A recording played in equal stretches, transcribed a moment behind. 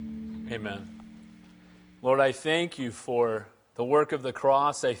Amen. Lord, I thank you for the work of the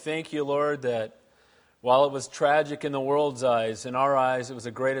cross. I thank you, Lord, that while it was tragic in the world's eyes, in our eyes, it was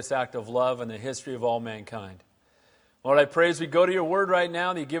the greatest act of love in the history of all mankind. Lord, I pray as we go to your word right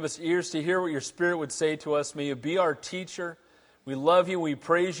now that you give us ears to hear what your Spirit would say to us. May you be our teacher. We love you, we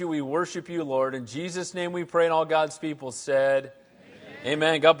praise you, we worship you, Lord. In Jesus' name we pray, and all God's people said,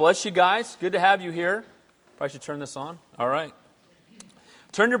 Amen. God bless you guys. Good to have you here. Probably should turn this on. All right.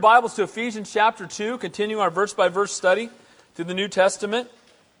 Turn your Bibles to Ephesians chapter 2. Continue our verse-by-verse study through the New Testament.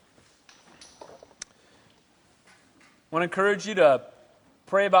 I want to encourage you to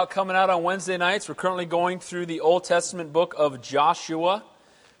pray about coming out on Wednesday nights. We're currently going through the Old Testament book of Joshua.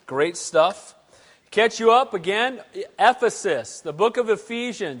 Great stuff. Catch you up again. Ephesus, the book of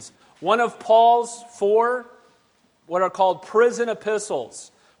Ephesians, one of Paul's 4 what are called prison epistles.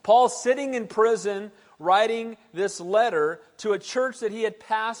 Paul's sitting in prison writing this letter to a church that he had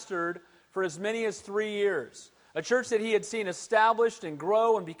pastored for as many as 3 years. A church that he had seen established and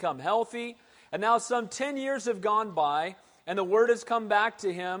grow and become healthy. And now some 10 years have gone by, and the word has come back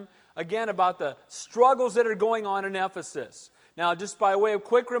to him again about the struggles that are going on in Ephesus. Now, just by way of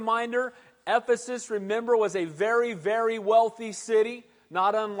quick reminder, Ephesus, remember, was a very, very wealthy city,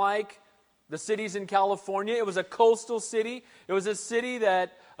 not unlike the cities in California. It was a coastal city. It was a city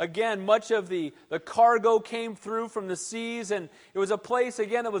that, again, much of the cargo came through from the seas, and it was a place,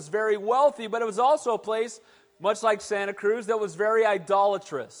 again, that was very wealthy, but it was also a place, much like Santa Cruz, that was very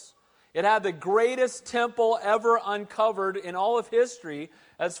idolatrous. It had the greatest temple ever uncovered in all of history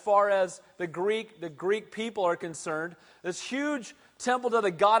as far as the Greek people are concerned. This huge temple to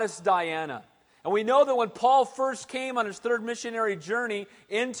the goddess Diana. And we know that when Paul first came on his third missionary journey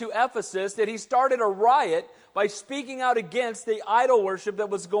into Ephesus, that he started a riot by speaking out against the idol worship that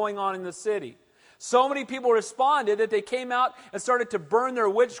was going on in the city. So many people responded that they came out and started to burn their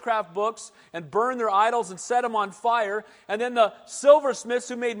witchcraft books and burn their idols and set them on fire. And then the silversmiths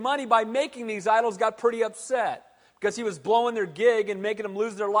who made money by making these idols got pretty upset because he was blowing their gig and making them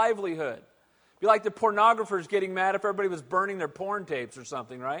lose their livelihood. It'd be like the pornographers getting mad if everybody was burning their porn tapes or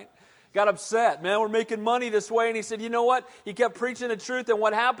something, right? Got upset. Man, we're making money this way. And he said, you know what? He kept preaching the truth. And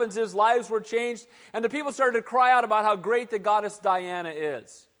what happens is lives were changed. And the people started to cry out about how great the goddess Diana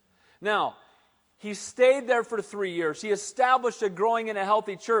is. Now, he stayed there for 3 years. He established a growing and a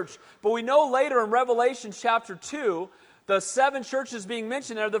healthy church. But we know later in Revelation chapter 2, the 7 churches being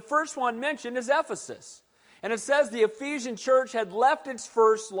mentioned there, the first one mentioned is Ephesus. And it says the Ephesian church had left its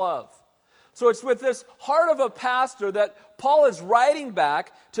first love. So it's with this heart of a pastor that Paul is writing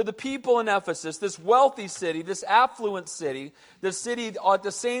back to the people in Ephesus, this wealthy city, this affluent city, this city at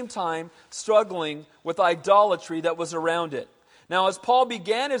the same time struggling with idolatry that was around it. Now, as Paul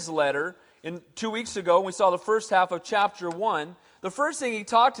began his letter 2 weeks ago, when we saw the first half of chapter 1, the first thing he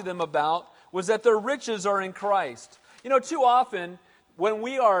talked to them about was that their riches are in Christ. You know, too often when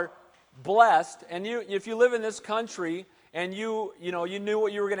we are blessed, and if you live in this country, and you knew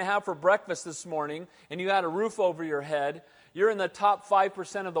what you were going to have for breakfast this morning, and you had a roof over your head, you're in the top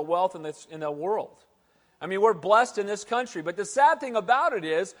 5% of the wealth in the world. I mean, we're blessed in this country. But the sad thing about it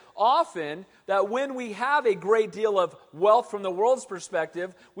is, often, that when we have a great deal of wealth from the world's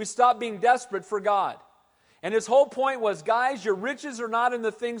perspective, we stop being desperate for God. And his whole point was, guys, your riches are not in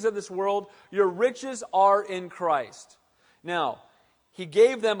the things of this world. Your riches are in Christ. Now, he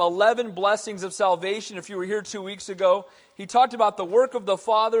gave them 11 blessings of salvation. If you were here 2 weeks ago, he talked about the work of the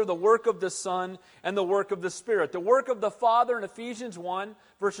Father, the work of the Son, and the work of the Spirit. The work of the Father in Ephesians 1,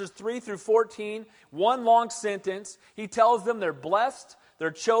 verses 3 through 14, one long sentence. He tells them they're blessed, they're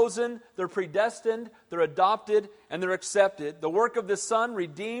chosen, they're predestined, they're adopted, and they're accepted. The work of the Son,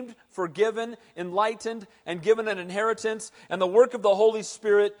 redeemed, forgiven, enlightened, and given an inheritance. And the work of the Holy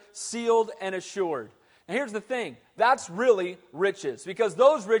Spirit, sealed and assured. And here's the thing, that's really riches, because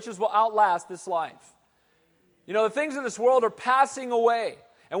those riches will outlast this life. You know, the things of this world are passing away.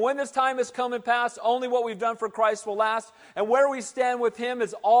 And when this time has come and passed, only what we've done for Christ will last. And where we stand with Him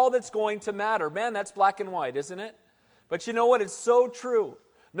is all that's going to matter. Man, that's black and white, isn't it? But you know what? It's so true.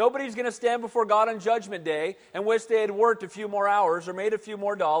 Nobody's going to stand before God on Judgment Day and wish they had worked a few more hours or made a few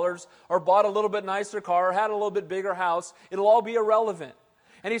more dollars or bought a little bit nicer car or had a little bit bigger house. It'll all be irrelevant.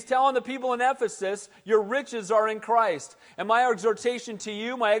 And he's telling the people in Ephesus, your riches are in Christ. And my exhortation to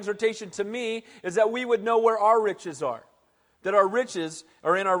you, my exhortation to me, is that we would know where our riches are. That our riches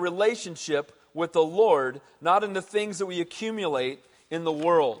are in our relationship with the Lord, not in the things that we accumulate in the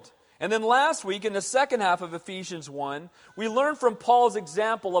world. And then last week, in the second half of Ephesians 1, we learned from Paul's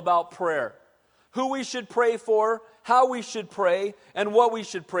example about prayer. Who we should pray for, how we should pray, and what we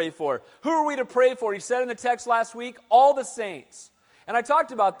should pray for. Who are we to pray for? He said in the text last week, all the saints. And I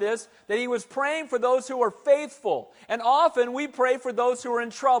talked about this, that he was praying for those who are faithful. And often we pray for those who are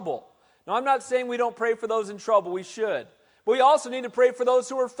in trouble. Now, I'm not saying we don't pray for those in trouble. We should. But we also need to pray for those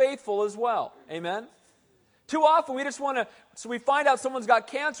who are faithful as well. Amen? Too often we just want to, so we find out someone's got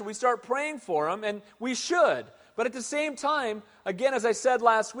cancer, we start praying for them, and we should. But at the same time, again, as I said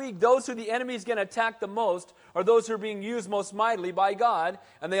last week, those who the enemy is going to attack the most are those who are being used most mightily by God,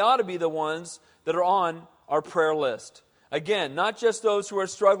 and they ought to be the ones that are on our prayer list. Again, not just those who are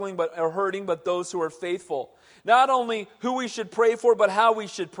struggling but are hurting, but those who are faithful. Not only who we should pray for, but how we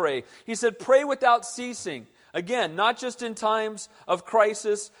should pray. He said, pray without ceasing. Again, not just in times of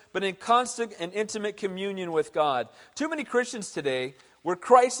crisis, but in constant and intimate communion with God. Too many Christians today, we're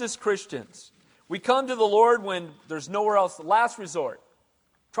crisis Christians. We come to the Lord when there's nowhere else, last resort.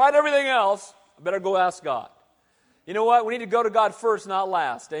 Tried everything else, I better go ask God. You know what? We need to go to God first, not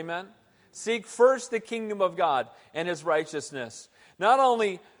last. Amen? Seek first the kingdom of God and His righteousness. Not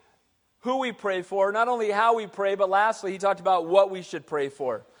only who we pray for, not only how we pray, but lastly, he talked about what we should pray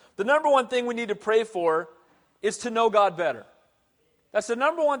for. The number one thing we need to pray for is to know God better. That's the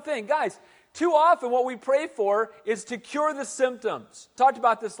number one thing. Guys, too often what we pray for is to cure the symptoms. Talked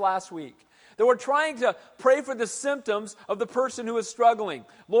about this last week. That we're trying to pray for the symptoms of the person who is struggling.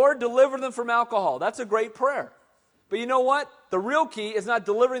 Lord, deliver them from alcohol. That's a great prayer. But you know what? The real key is not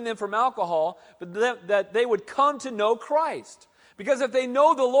delivering them from alcohol, but that they would come to know Christ. Because if they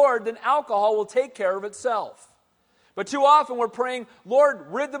know the Lord, then alcohol will take care of itself. But too often we're praying, Lord,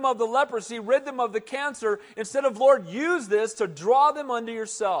 rid them of the leprosy, rid them of the cancer, instead of, Lord, use this to draw them unto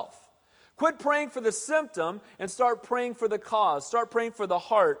yourself. Quit praying for the symptom and start praying for the cause. Start praying for the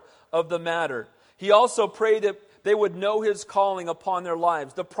heart of the matter. He also prayed that they would know His calling upon their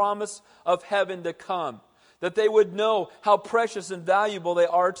lives, the promise of heaven to come, that they would know how precious and valuable they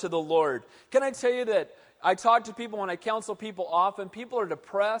are to the Lord. Can I tell you that I talk to people, when I counsel people often, people are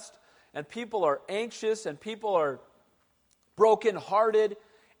depressed and people are anxious and people are brokenhearted,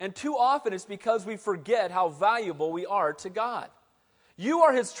 and too often it's because we forget how valuable we are to God. You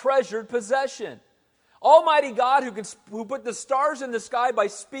are His treasured possession. Almighty God who put the stars in the sky by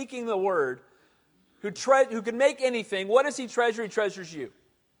speaking the word, who can make anything, what does He treasure? He treasures you.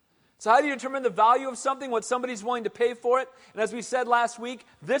 So how do you determine the value of something? What somebody's willing to pay for it? And as we said last week,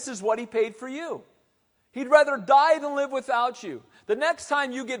 this is what He paid for you. He'd rather die than live without you. The next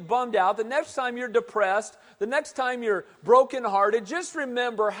time you get bummed out, the next time you're depressed, the next time you're brokenhearted, just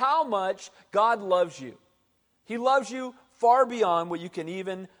remember how much God loves you. He loves you far beyond what you can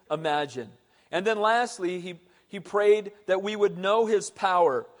even imagine. And then lastly, he prayed that we would know His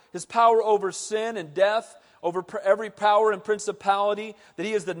power over sin and death, over every power and principality, that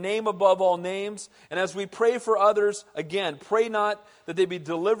He is the name above all names. And as we pray for others, again, pray not that they be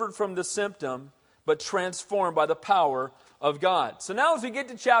delivered from the symptom, but transformed by the power of God. So now as we get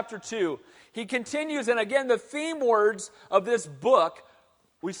to chapter 2, he continues, and again, the theme words of this book,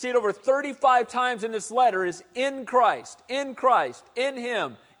 we see it over 35 times in this letter, is in Christ, in Christ, in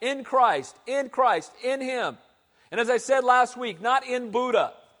Him, in Christ, in Christ, in Him. And as I said last week, not in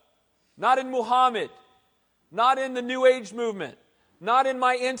Buddha, not in Muhammad, not in the New Age movement, not in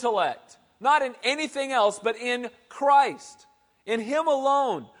my intellect, not in anything else, but in Christ. In Him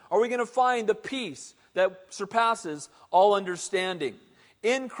alone are we going to find the peace that surpasses all understanding.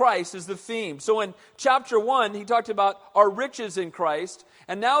 In Christ is the theme. So in chapter 1, he talked about our riches in Christ.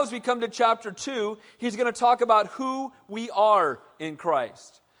 And now as we come to chapter 2, he's going to talk about who we are in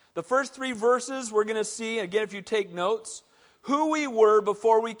Christ. The first 3 verses we're going to see, again, if you take notes, who we were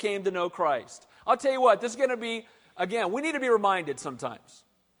before we came to know Christ. I'll tell you what, this is going to be, again, we need to be reminded sometimes.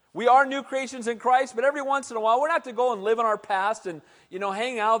 We are new creations in Christ, but every once in a while, we're not to go and live in our past and,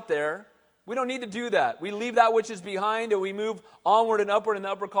 hang out there. We don't need to do that. We leave that which is behind and we move onward and upward in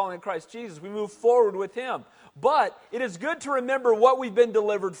the upward calling of Christ Jesus. We move forward with Him. But it is good to remember what we've been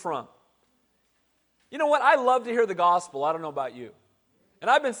delivered from. You know what? I love to hear the gospel. I don't know about you. And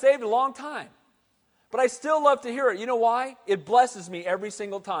I've been saved a long time. But I still love to hear it. You know why? It blesses me every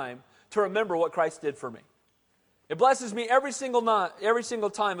single time to remember what Christ did for me. It blesses me every single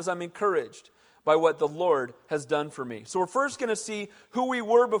time as I'm encouraged by what the Lord has done for me. So we're first going to see who we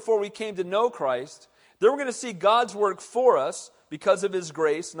were before we came to know Christ. Then we're going to see God's work for us because of His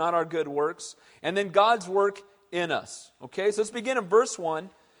grace, not our good works. And then God's work in us. Okay, so let's begin in verse 1.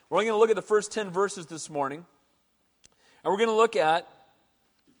 We're only going to look at the first 10 verses this morning. And we're going to look at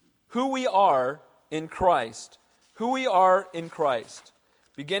who we are in Christ. Who we are in Christ.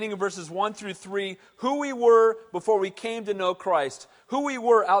 Beginning in verses 1 through 3, who we were before we came to know Christ. Who we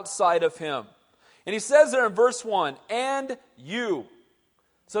were outside of Him. And he says there in verse 1, and you.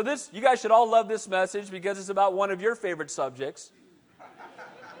 So you guys should all love this message because it's about one of your favorite subjects.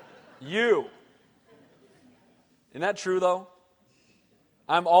 You. Isn't that true, though?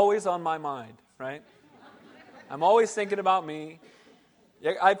 I'm always on my mind, right? I'm always thinking about me.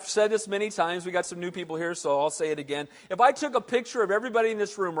 I've said this many times. We got some new people here, so I'll say it again. If I took a picture of everybody in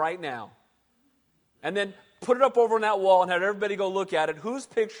this room right now and then put it up over on that wall and had everybody go look at it, whose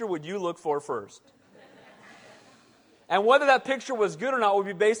picture would you look for first? And whether that picture was good or not would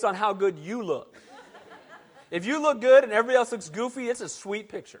be based on how good you look. If you look good and everybody else looks goofy, it's a sweet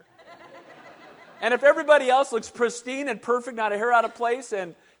picture. And if everybody else looks pristine and perfect, not a hair out of place,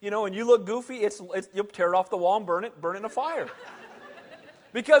 and you look goofy, you'll tear it off the wall and burn it in a fire.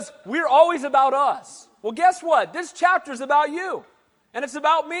 Because we're always about us. Well, guess what? This chapter is about you. And it's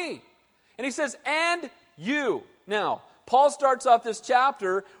about me. And he says, and you. Now, Paul starts off this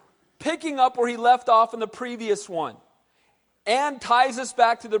chapter picking up where he left off in the previous one. And ties us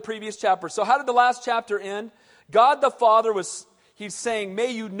back to the previous chapter. So how did the last chapter end? God the Father he's saying,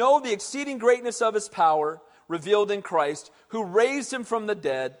 may you know the exceeding greatness of his power revealed in Christ, who raised him from the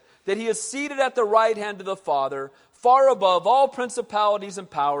dead, that he is seated at the right hand of the Father, far above all principalities and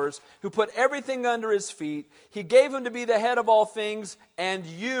powers, who put everything under his feet. He gave him to be the head of all things, and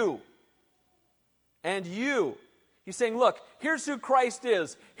you. He's saying, look, here's who Christ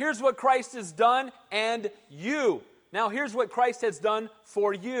is. Here's what Christ has done, and you. Now here's what Christ has done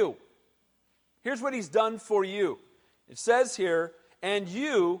for you. Here's what he's done for you. It says here, and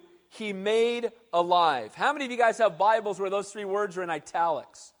you he made alive. How many of you guys have Bibles where those three words are in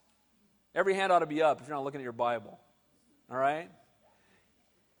italics? Every hand ought to be up if you're not looking at your Bible. All right?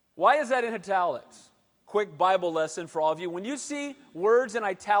 Why is that in italics? Quick Bible lesson for all of you. When you see words in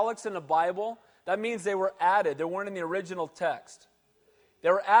italics in the Bible, that means they were added. They weren't in the original text. They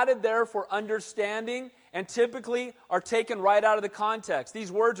were added there for understanding and typically are taken right out of the context.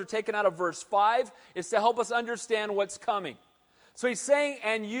 These words are taken out of verse 5. It's to help us understand what's coming. So he's saying,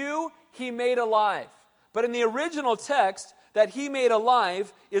 and you he made alive. But in the original text, that he made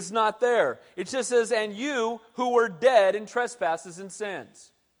alive is not there. It just says, and you who were dead in trespasses and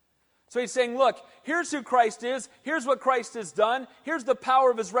sins. So he's saying, look, here's who Christ is. Here's what Christ has done. Here's the power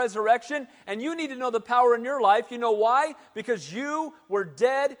of his resurrection. And you need to know the power in your life. You know why? Because you were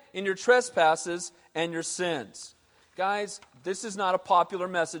dead in your trespasses and your sins. Guys, this is not a popular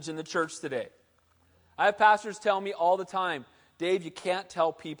message in the church today. I have pastors tell me all the time, Dave, you can't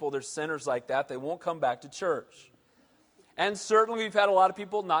tell people they're sinners like that. They won't come back to church. And certainly we've had a lot of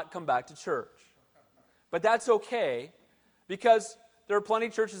people not come back to church. But that's okay, because there are plenty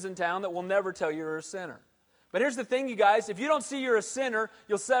of churches in town that will never tell you you're a sinner. But here's the thing, you guys. If you don't see you're a sinner,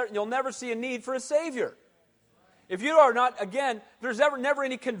 you'll never see a need for a Savior. If you are not, again, there's never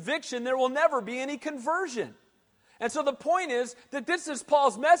any conviction, there will never be any conversion. And so the point is that this is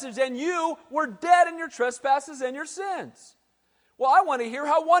Paul's message, and you were dead in your trespasses and your sins. Well, I want to hear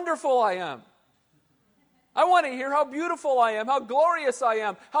how wonderful I am. I want to hear how beautiful I am, how glorious I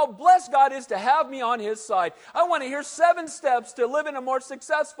am, how blessed God is to have me on his side. I want to hear 7 steps to living a more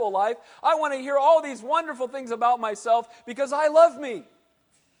successful life. I want to hear all these wonderful things about myself because I love me.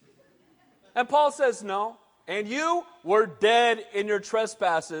 And Paul says, no. And you were dead in your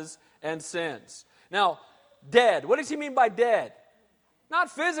trespasses and sins. Now, dead. What does he mean by dead? Not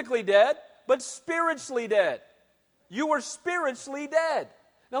physically dead, but spiritually dead. You were spiritually dead.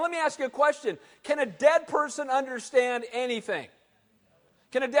 Now let me ask you a question. Can a dead person understand anything?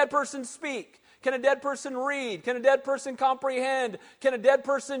 Can a dead person speak? Can a dead person read? Can a dead person comprehend? Can a dead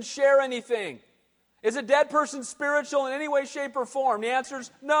person share anything? Is a dead person spiritual in any way, shape, or form? The answer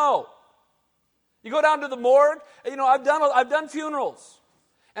is no. You go down to the morgue. I've done funerals.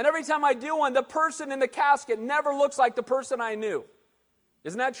 And every time I do one, the person in the casket never looks like the person I knew.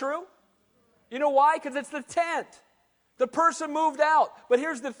 Isn't that true? You know why? Because it's the tent. The person moved out. But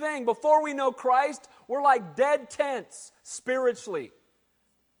here's the thing. Before we know Christ, we're like dead tents spiritually.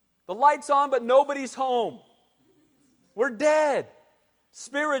 The light's on, but nobody's home. We're dead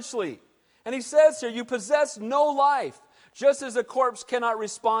spiritually. And he says here, you possess no life. Just as a corpse cannot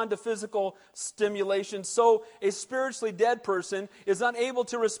respond to physical stimulation, so a spiritually dead person is unable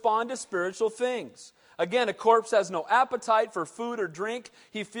to respond to spiritual things. Again, a corpse has no appetite for food or drink.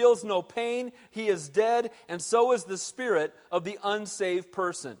 He feels no pain. He is dead, and so is the spirit of the unsaved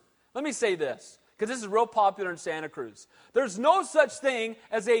person. Let me say this, because this is real popular in Santa Cruz. There's no such thing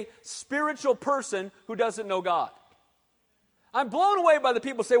as a spiritual person who doesn't know God. I'm blown away by the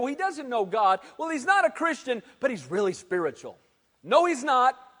people who say, well, he doesn't know God. Well, he's not a Christian, but he's really spiritual. No, he's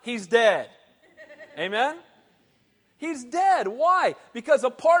not. He's dead. Amen? He's dead. Why? Because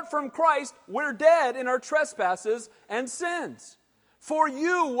apart from Christ, we're dead in our trespasses and sins. For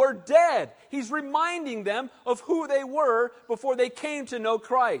you were dead. He's reminding them of who they were before they came to know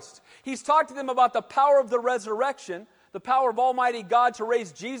Christ. He's talked to them about the power of the resurrection. The power of Almighty God to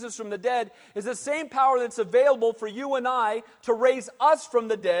raise Jesus from the dead is the same power that's available for you and I to raise us from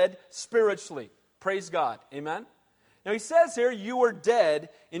the dead spiritually. Praise God. Amen? Now he says here, you were dead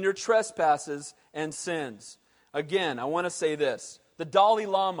in your trespasses and sins. Again, I want to say this. The Dalai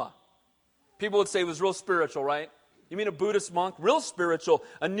Lama, people would say was real spiritual, right? You mean a Buddhist monk? Real spiritual.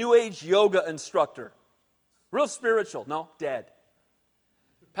 A New Age yoga instructor. Real spiritual. No, dead.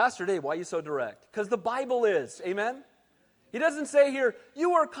 Pastor Dave, why are you so direct? Because the Bible is. Amen? He doesn't say here,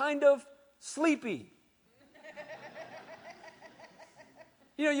 you are kind of sleepy.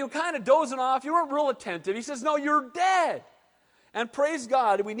 You're kind of dozing off. You weren't real attentive. He says, no, you're dead. And praise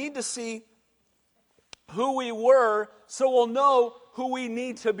God, we need to see who we were so we'll know who we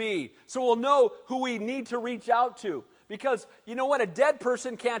need to be. So we'll know who we need to reach out to. Because you know what? A dead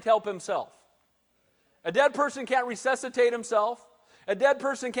person can't help himself. A dead person can't resuscitate himself. A dead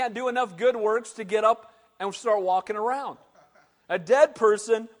person can't do enough good works to get up and start walking around. A dead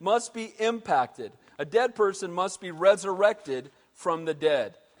person must be impacted. A dead person must be resurrected from the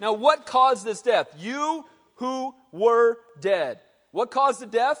dead. Now, what caused this death? You who were dead. What caused the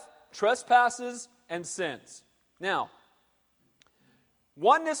death? Trespasses and sins. Now,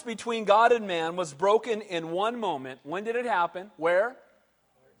 oneness between God and man was broken in one moment. When did it happen? Where?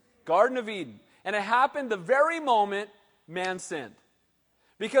 Garden of Eden. And it happened the very moment man sinned.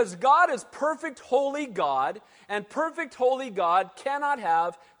 Because God is perfect, holy God, and perfect, holy God cannot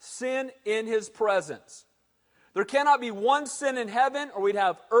have sin in His presence. There cannot be one sin in heaven, or we'd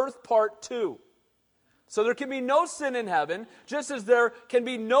have earth part 2. So there can be no sin in heaven, just as there can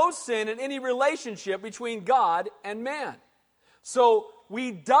be no sin in any relationship between God and man. So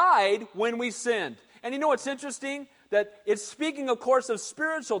we died when we sinned. And you know what's interesting? That it's speaking, of course, of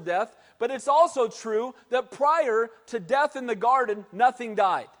spiritual death, but it's also true that prior to death in the garden, nothing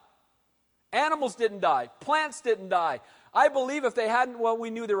died. Animals didn't die. Plants didn't die. I believe if they hadn't, well,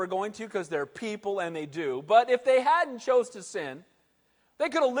 we knew they were going to because they're people and they do. But if they hadn't chose to sin, they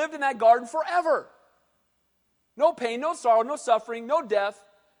could have lived in that garden forever. No pain, no sorrow, no suffering, no death.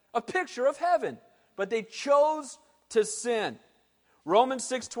 A picture of heaven. But they chose to sin. Romans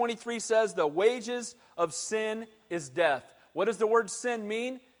 6:23 says the wages of sin is death. What does the word sin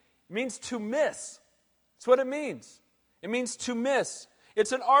mean? It means to miss. That's what it means. It means to miss.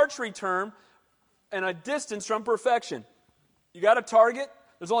 It's an archery term and a distance from perfection. You got a target,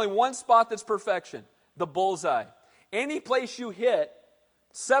 there's only one spot that's perfection, the bullseye. Any place you hit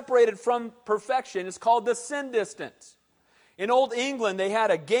separated from perfection is called the sin distance. In Old England, they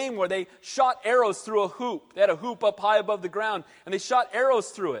had a game where they shot arrows through a hoop. They had a hoop up high above the ground, and they shot arrows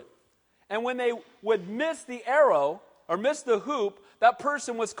through it. And when they would miss the arrow, or miss the hoop, that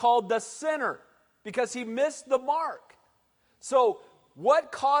person was called the sinner, because he missed the mark. So,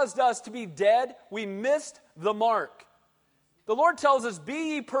 what caused us to be dead? We missed the mark. The Lord tells us,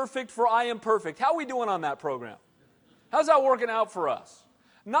 be ye perfect, for I am perfect. How are we doing on that program? How's that working out for us?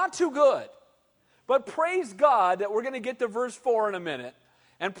 Not too good. But praise God that we're going to get to verse 4 in a minute.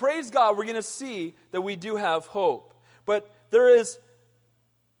 And praise God, we're going to see that we do have hope. But there is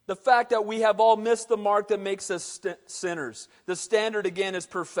the fact that we have all missed the mark that makes us sinners. The standard again is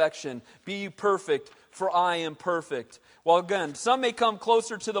perfection. Be ye perfect, for I am perfect. Well, again, some may come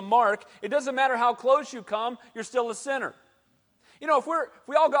closer to the mark. It doesn't matter how close you come, you're still a sinner. You know, if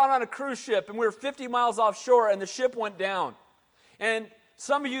we all got on a cruise ship and we were 50 miles offshore and the ship went down, and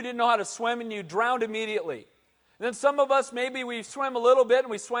some of you didn't know how to swim and you drowned immediately. And then some of us, maybe we swam a little bit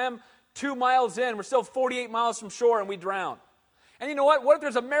and we swam 2 miles in. We're still 48 miles from shore and we drown. And you know what? What if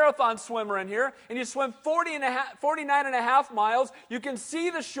there's a marathon swimmer in here and you swim 49 and a half miles, you can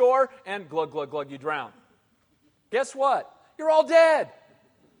see the shore, and glug, glug, glug, you drown. Guess what? You're all dead.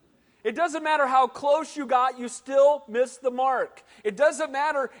 It doesn't matter how close you got, you still missed the mark. It doesn't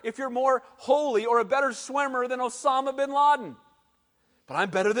matter if you're more holy or a better swimmer than Osama bin Laden. But I'm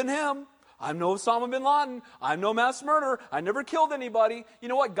better than him. I'm no Osama bin Laden. I'm no mass murderer. I never killed anybody. You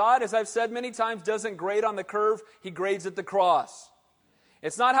know what? God, as I've said many times, doesn't grade on the curve. He grades at the cross.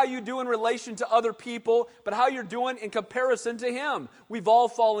 It's not how you do in relation to other people, but how you're doing in comparison to Him. We've all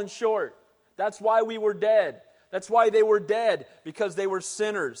fallen short. That's why we were dead. That's why they were dead, because they were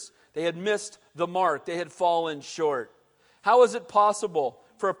sinners. They had missed the mark. They had fallen short. How is it possible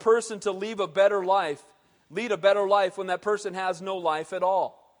for a person to lead a better life when that person has no life at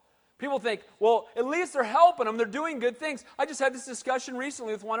all? People think, well, at least they're helping them. They're doing good things. I just had this discussion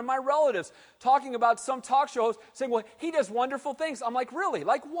recently with one of my relatives, talking about some talk show host saying, well, he does wonderful things. I'm like, really?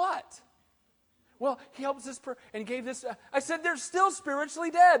 Like what? Well, he helps this and gave this. I said, they're still spiritually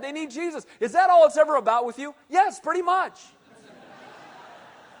dead. They need Jesus. Is that all it's ever about with you? Yes, pretty much.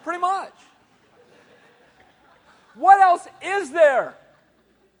 Pretty much. What else is there?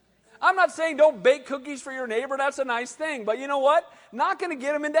 I'm not saying don't bake cookies for your neighbor. That's a nice thing. But you know what? Not going to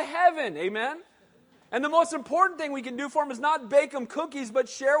get them into heaven. Amen? And the most important thing we can do for them is not bake them cookies, but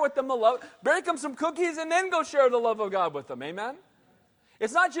share with them the love. Bake them some cookies and then go share the love of God with them. Amen?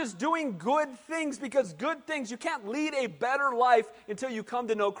 It's not just doing good things, because good things, you can't lead a better life until you come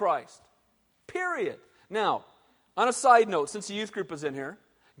to know Christ. Period. Now, on a side note, since the youth group is in here,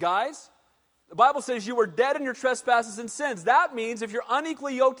 guys, the Bible says you were dead in your trespasses and sins. That means if you're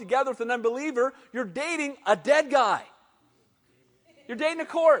unequally yoked together with an unbeliever, you're dating a dead guy. You're dating a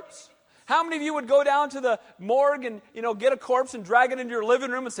corpse. How many of you would go down to the morgue and, get a corpse and drag it into your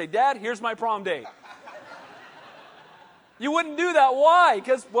living room and say, Dad, here's my prom date? You wouldn't do that. Why?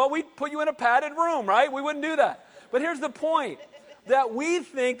 Because, we'd put you in a padded room, right? We wouldn't do that. But here's the point. That we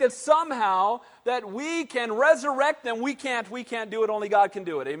think that somehow that we can resurrect them. We can't do it. Only God can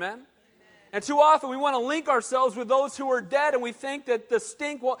do it. Amen? And too often we want to link ourselves with those who are dead, and we think that the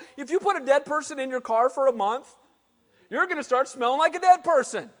stink, if you put a dead person in your car for a month, you're going to start smelling like a dead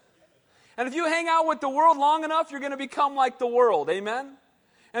person. And if you hang out with the world long enough, you're going to become like the world. Amen?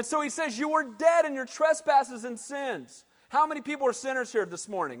 And so he says, you were dead in your trespasses and sins. How many people are sinners here this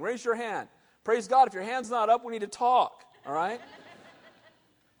morning? Raise your hand. Praise God. If your hand's not up, we need to talk. All right?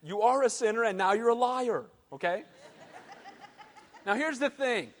 You are a sinner, and now you're a liar. Okay? Now here's the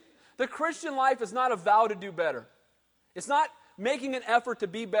thing. The Christian life is not a vow to do better. It's not making an effort to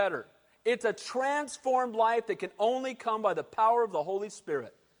be better. It's a transformed life that can only come by the power of the Holy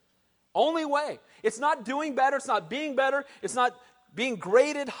Spirit. Only way. It's not doing better. It's not being better. It's not being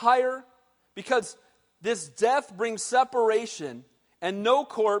graded higher, because this death brings separation, and no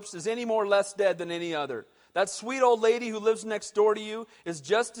corpse is any more less dead than any other. That sweet old lady who lives next door to you is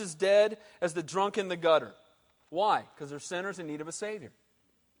just as dead as the drunk in the gutter. Why? Because they're sinners in need of a Savior.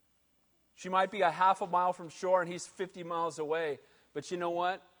 She might be a half a mile from shore and he's 50 miles away. But you know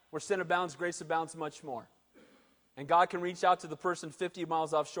what? Where sin abounds, grace abounds much more. And God can reach out to the person 50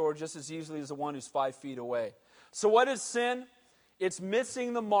 miles offshore just as easily as the one who's 5 feet away. So what is sin? It's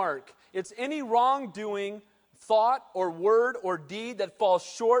missing the mark. It's any wrongdoing, thought or word or deed that falls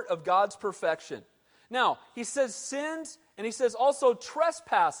short of God's perfection. Now, he says sins, and he says also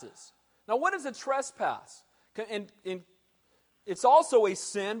trespasses. Now, what is a trespass? It's also a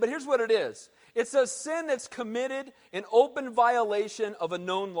sin, but here's what it is. It's a sin that's committed in open violation of a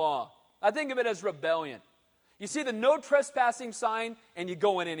known law. I think of it as rebellion. You see the no trespassing sign, and you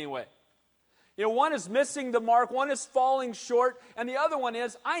go in anyway. One is missing the mark, one is falling short, and the other one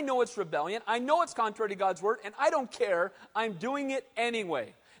is, I know it's rebellion, I know it's contrary to God's word, and I don't care, I'm doing it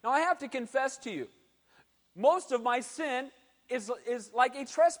anyway. Now, I have to confess to you, most of my sin is like a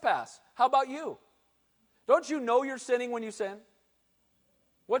trespass. How about you? Don't you know you're sinning when you sin?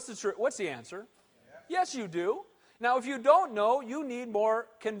 What's the answer? Yeah. Yes, you do. Now, if you don't know, you need more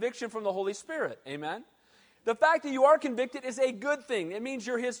conviction from the Holy Spirit. Amen? The fact that you are convicted is a good thing. It means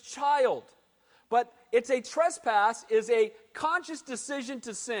you're His child. But it's a trespass is a conscious decision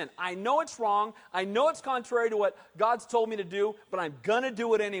to sin. I know it's wrong. I know it's contrary to what God's told me to do, but I'm going to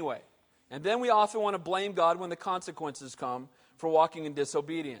do it anyway. And then we often want to blame God when the consequences come for walking in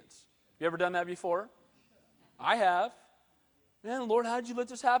disobedience. You ever done that before? I have. Man, Lord, how did you let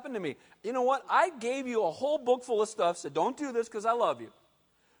this happen to me? You know what? I gave you a whole book full of stuff, said don't do this because I love you.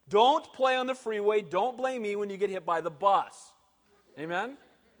 Don't play on the freeway. Don't blame me when you get hit by the bus. Amen?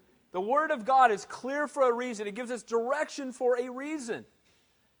 The Word of God is clear for a reason. It gives us direction for a reason.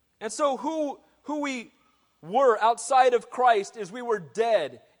 And so who we were outside of Christ is we were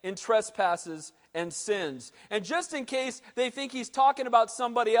dead in trespasses and sins. And just in case they think he's talking about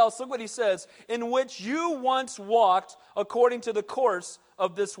somebody else, look what he says, in which you once walked according to the course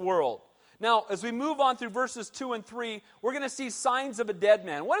of this world. Now, as we move on through verses 2 and 3, we're going to see signs of a dead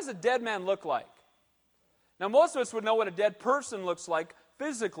man. What does a dead man look like? Now, most of us would know what a dead person looks like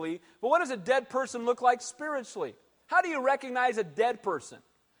physically, but what does a dead person look like spiritually? How do you recognize a dead person?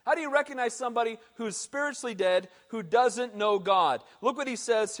 How do you recognize somebody who's spiritually dead, who doesn't know God? Look what he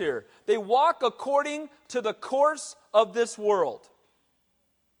says here. They walk according to the course of this world.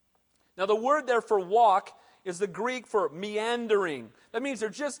 Now, the word there for walk is the Greek for meandering. That means they're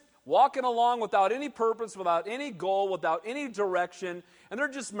just walking along without any purpose, without any goal, without any direction, and they're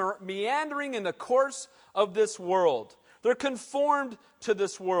just meandering in the course of this world. They're conformed to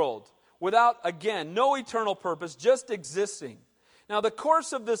this world without, again, no eternal purpose, just existing. Now, the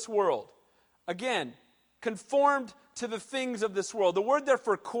course of this world, again, conformed to the things of this world. The word there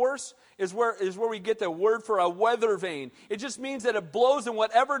for course is where we get the word for a weather vane. It just means that it blows in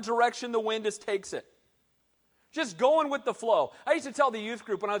whatever direction the wind takes it. Just going with the flow. I used to tell the youth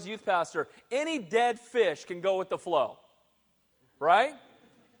group when I was a youth pastor, any dead fish can go with the flow. Right?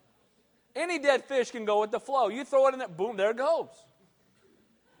 Any dead fish can go with the flow. You throw it in there, boom, there it goes.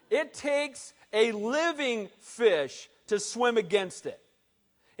 It takes a living fish to swim against it.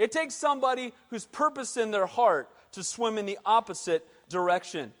 It takes somebody who's purpose in their heart to swim in the opposite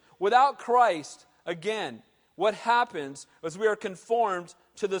direction. Without Christ, again, what happens is we are conformed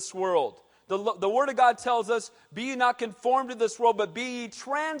to this world. The Word of God tells us, be ye not conformed to this world, but be ye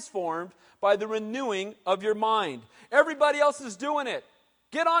transformed by the renewing of your mind. Everybody else is doing it.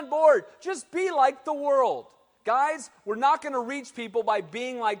 Get on board. Just be like the world. Guys, we're not going to reach people by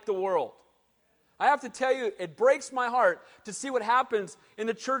being like the world. I have to tell you, it breaks my heart to see what happens in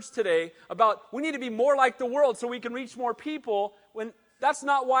the church today about we need to be more like the world so we can reach more people, when that's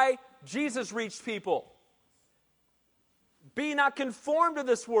not why Jesus reached people. Be not conformed to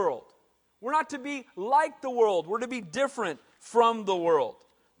this world. We're not to be like the world. We're to be different from the world.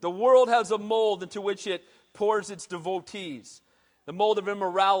 The world has a mold into which it pours its devotees. The mold of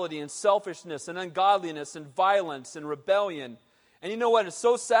immorality and selfishness and ungodliness and violence and rebellion. And you know what is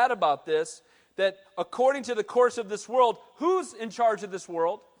so sad about this? That according to the course of this world, who's in charge of this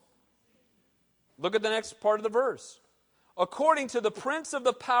world? Look at the next part of the verse. According to the prince of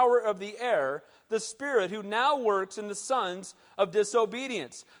the power of the air, the spirit who now works in the sons of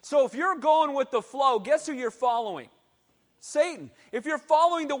disobedience. So if you're going with the flow, guess who you're following? Satan. If you're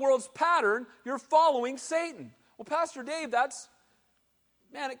following the world's pattern, you're following Satan. Well, Pastor Dave,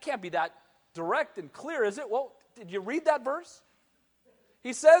 it can't be that direct and clear, is it? Well, did you read that verse?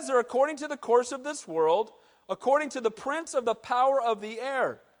 He says there, according to the course of this world, according to the prince of the power of the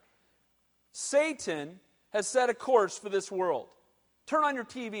air, Satan has set a course for this world. Turn on your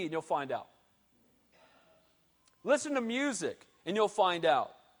TV and you'll find out. Listen to music and you'll find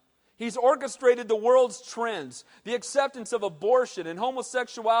out. He's orchestrated the world's trends, the acceptance of abortion and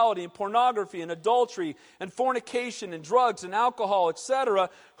homosexuality and pornography and adultery and fornication and drugs and alcohol, etc.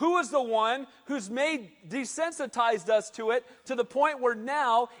 Who is the one who's desensitized us to it to the point where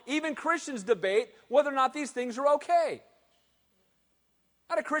now even Christians debate whether or not these things are okay?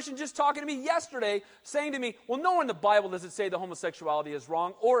 I had a Christian just talking to me yesterday saying to me, well, nowhere in the Bible does it say that homosexuality is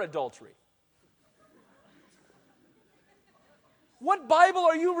wrong or adultery. What Bible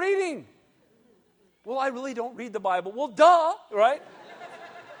are you reading? Well, I really don't read the Bible. Well, duh, right?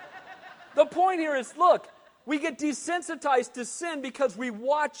 The point here is, look, we get desensitized to sin because we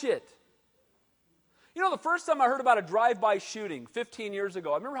watch it. You know, the first time I heard about a drive-by shooting 15 years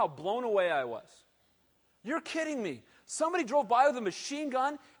ago, I remember how blown away I was. You're kidding me. Somebody drove by with a machine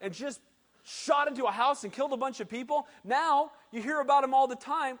gun and just shot into a house and killed a bunch of people. Now, you hear about them all the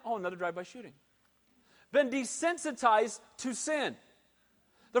time. Oh, another drive-by shooting. Been desensitized to sin.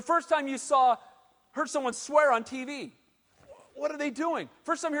 The first time you heard someone swear on TV. What are they doing?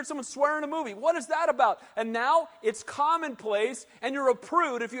 First time you heard someone swear in a movie. What is that about? And now it's commonplace and you're a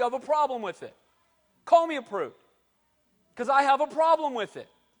prude if you have a problem with it. Call me a prude. Because I have a problem with it.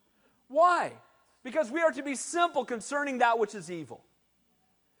 Why? Because we are to be simple concerning that which is evil.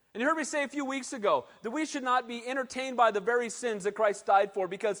 And you heard me say a few weeks ago that we should not be entertained by the very sins that Christ died for,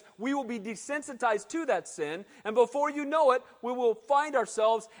 because we will be desensitized to that sin, and before you know it, we will find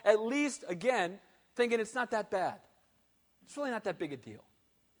ourselves at least, again, thinking it's not that bad. It's really not that big a deal.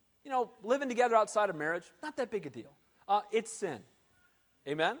 You know, living together outside of marriage, not that big a deal. It's sin.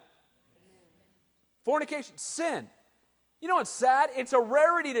 Amen? Fornication, sin. You know what's sad? It's a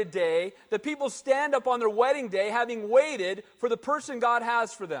rarity today that people stand up on their wedding day having waited for the person God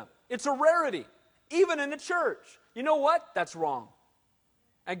has for them. It's a rarity, even in the church. You know what? That's wrong.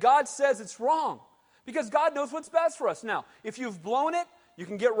 And God says it's wrong because God knows what's best for us. Now, if you've blown it, you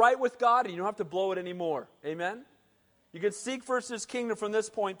can get right with God and you don't have to blow it anymore. Amen? You can seek first His kingdom from this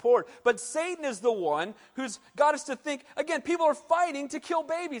point forward. But Satan is the one who's got us to think, again, people are fighting to kill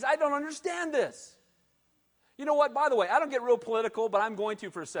babies. I don't understand this. You know what? By the way, I don't get real political, but I'm going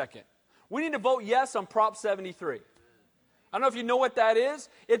to for a second. We need to vote yes on Prop 73. I don't know if you know what that is.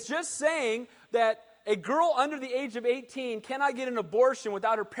 It's just saying that a girl under the age of 18 cannot get an abortion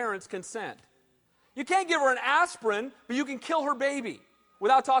without her parents' consent. You can't give her an aspirin, but you can kill her baby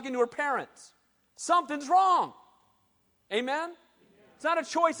without talking to her parents. Something's wrong. Amen? It's not a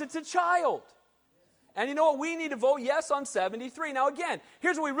choice, it's a child. And you know what? We need to vote yes on 73. Now again,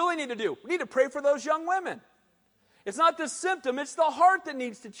 here's what we really need to do. We need to pray for those young women. It's not the symptom, it's the heart that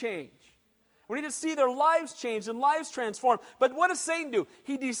needs to change. We need to see their lives change and lives transformed. But what does Satan do?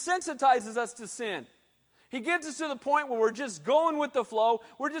 He desensitizes us to sin. He gets us to the point where we're just going with the flow.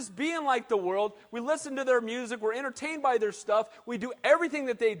 We're just being like the world. We listen to their music. We're entertained by their stuff. We do everything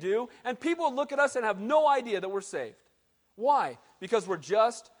that they do. And people look at us and have no idea that we're saved. Why? Because we're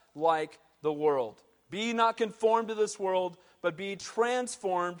just like the world. Be not conformed to this world, but be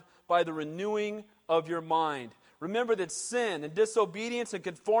transformed by the renewing of your mind. Remember that sin and disobedience and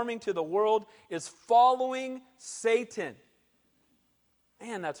conforming to the world is following Satan.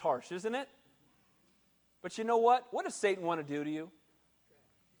 Man, that's harsh, isn't it? But you know what? What does Satan want to do to you?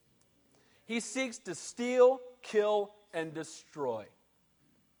 He seeks to steal, kill, and destroy.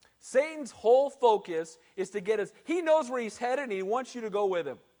 Satan's whole focus is to get us. He knows where he's headed and he wants you to go with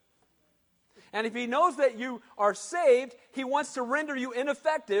him. And if he knows that you are saved, he wants to render you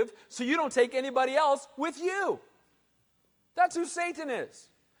ineffective so you don't take anybody else with you. That's who Satan is.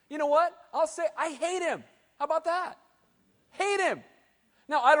 You know what? I'll say, I hate him. How about that? Hate him.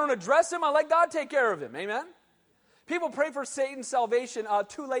 Now, I don't address him. I let God take care of him. Amen? People pray for Satan's salvation.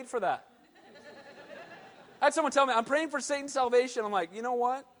 Too late for that. I had someone tell me, I'm praying for Satan's salvation. I'm like, you know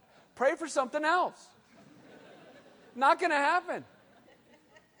what? Pray for something else. Not going to happen.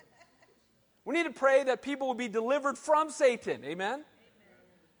 We need to pray that people will be delivered from Satan. Amen?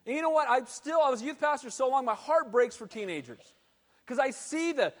 And you know what? I was a youth pastor so long, my heart breaks for teenagers. Because I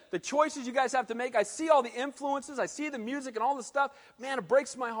see the choices you guys have to make. I see all the influences. I see the music and all the stuff. Man, it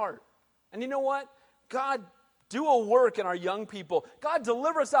breaks my heart. And you know what? God, do a work in our young people. God,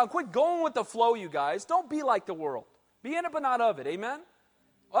 deliver us out. Quit going with the flow, you guys. Don't be like the world. Be in it, but not of it. Amen?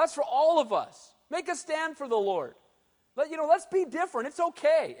 Well, that's for all of us. Make a stand for the Lord. Let's be different. It's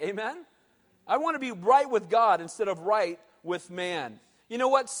okay. Amen? I want to be right with God instead of right with man. You know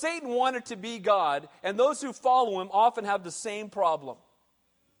what? Satan wanted to be God, and those who follow him often have the same problem.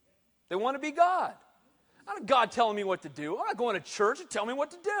 They want to be God. I don't God telling me what to do. I'm not going to church and telling me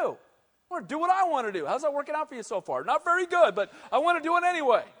what to do. I want to do what I want to do. How's that working out for you so far? Not very good, but I want to do it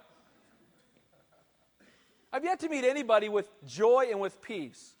anyway. I've yet to meet anybody with joy and with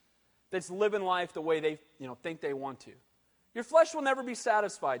peace that's living life the way they think they want to. Your flesh will never be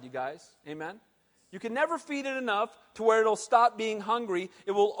satisfied, you guys. Amen? You can never feed it enough to where it'll stop being hungry.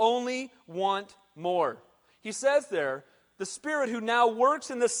 It will only want more. He says there, the Spirit who now works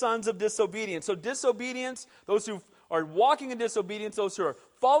in the sons of disobedience. So disobedience, those who are walking in disobedience, those who are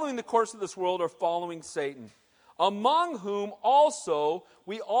following the course of this world are following Satan. Among whom also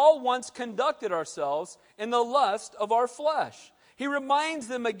we all once conducted ourselves in the lust of our flesh. He reminds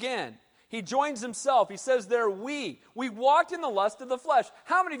them again. He joins himself. He says there, we walked in the lust of the flesh.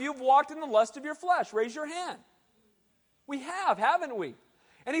 How many of you have walked in the lust of your flesh? Raise your hand. We have, haven't we?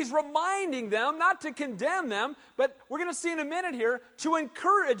 And he's reminding them, not to condemn them, but we're going to see in a minute here, to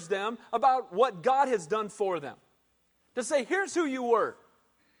encourage them about what God has done for them. To say, here's who you were.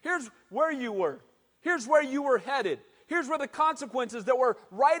 Here's where you were. Here's where you were headed. Here's where the consequences that were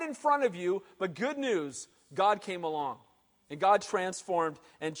right in front of you. But good news, God came along. And God transformed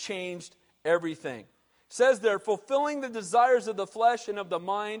and changed everything. It says there, fulfilling the desires of the flesh and of the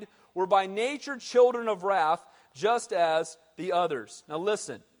mind, were by nature children of wrath, just as the others. Now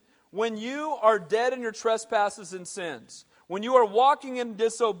listen, when you are dead in your trespasses and sins, when you are walking in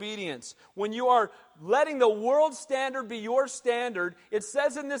disobedience, when you are letting the world's standard be your standard, it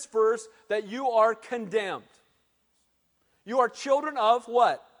says in this verse that you are condemned. You are children of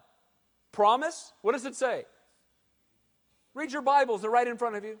what? Promise? What does it say? Read your Bibles, they're right in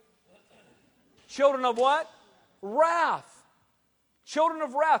front of you. Children of what? Wrath. Children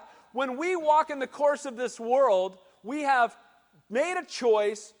of wrath. When we walk in the course of this world, we have made a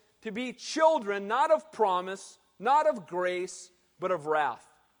choice to be children, not of promise, not of grace, but of wrath.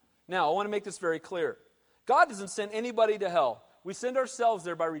 Now, I want to make this very clear. God doesn't send anybody to hell. We send ourselves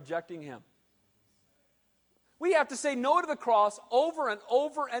there by rejecting Him. We have to say no to the cross over and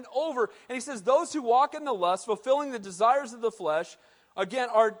over and over. And He says, those who walk in the lust, fulfilling the desires of the flesh, again,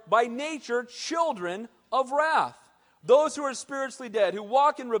 are by nature children of wrath. Those who are spiritually dead, who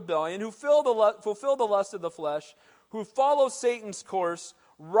walk in rebellion, who fulfill the lust of the flesh, who follow Satan's course,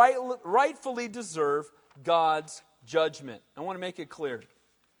 rightfully deserve God's judgment. I want to make it clear.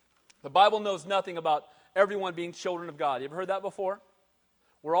 The Bible knows nothing about everyone being children of God. You ever heard that before?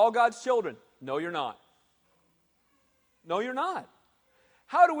 We're all God's children. No, you're not. No, you're not.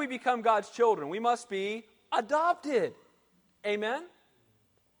 How do we become God's children? We must be adopted. Amen?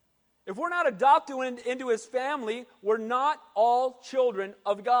 If we're not adopted into His family, we're not all children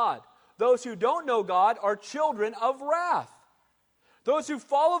of God. Those who don't know God are children of wrath. Those who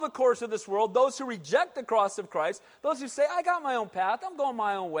follow the course of this world, those who reject the cross of Christ, those who say, I got my own path, I'm going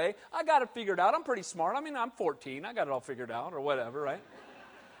my own way, I got it figured out, I'm pretty smart, I'm 14, I got it all figured out, or whatever, right?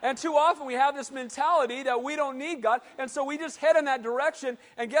 And too often we have this mentality that we don't need God, and so we just head in that direction,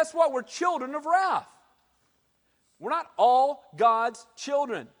 and guess what? We're children of wrath. We're not all God's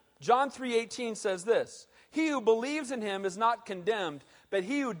children. John 3:18 says this, "He who believes in him is not condemned, but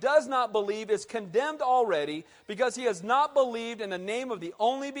he who does not believe is condemned already, because he has not believed in the name of the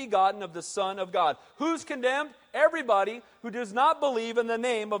only begotten of the Son of God." Who's condemned? Everybody who does not believe in the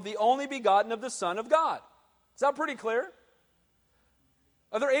name of the only begotten of the Son of God. Is that pretty clear?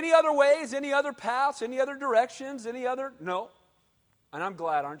 Are there any other ways, any other paths, any other directions, any other? No. And I'm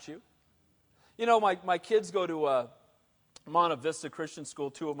glad, aren't you? You know, my kids go to Monte Vista Christian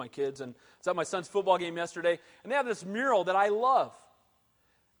School, two of my kids, and I was at my son's football game yesterday, and they have this mural that I love.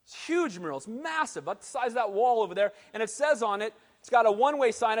 It's a huge mural. It's massive, about the size of that wall over there, and it says on it, it's got a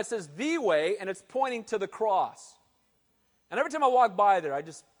one-way sign. It says, "The Way," and it's pointing to the cross. And every time I walk by there, I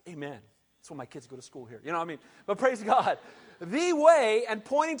just, amen. That's when my kids go to school here. You know what I mean? But praise God. The way and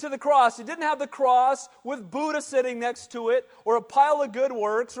pointing to the cross. It didn't have the cross with Buddha sitting next to it or a pile of good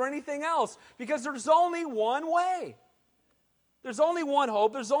works or anything else, because there's only one way. There's only one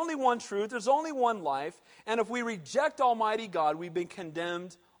hope. There's only one truth. There's only one life. And if we reject Almighty God, we've been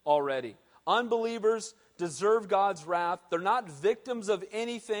condemned already. Unbelievers deserve God's wrath. They're not victims of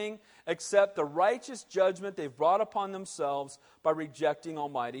anything except the righteous judgment they've brought upon themselves by rejecting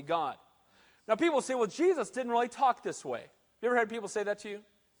Almighty God. Now people say, well, Jesus didn't really talk this way. You ever had people say that to you?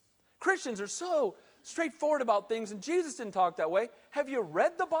 Christians are so straightforward about things, and Jesus didn't talk that way. Have you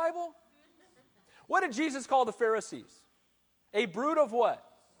read the Bible? What did Jesus call the Pharisees? A brood of what?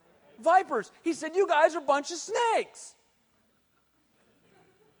 Vipers. He said, you guys are a bunch of snakes.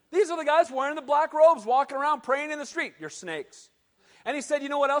 These are the guys wearing the black robes, walking around praying in the street. You're snakes. And he said, you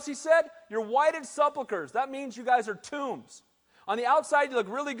know what else he said? You're whited sepulchres. That means you guys are tombs. On the outside, you look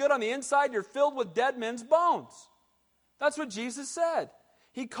really good. On the inside, you're filled with dead men's bones. That's what Jesus said.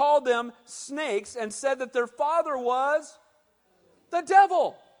 He called them snakes and said that their father was the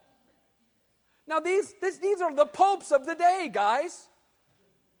devil. Now, these are the popes of the day, guys.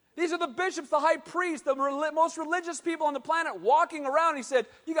 These are the bishops, the high priests, the most religious people on the planet walking around. He said,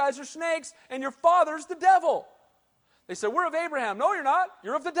 you guys are snakes, and your father's the devil. They said, we're of Abraham. No, you're not.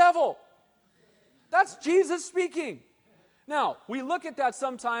 You're of the devil. That's Jesus speaking. Now, we look at that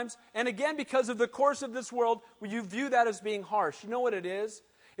sometimes, and again, because of the course of this world, you view that as being harsh. You know what it is?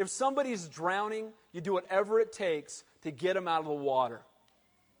 If somebody's drowning, you do whatever it takes to get them out of the water.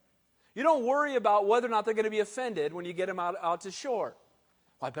 You don't worry about whether or not they're going to be offended when you get them out to shore.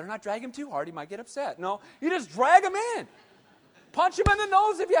 Well, I better not drag him too hard. He might get upset. No, you just drag him in. Punch him in the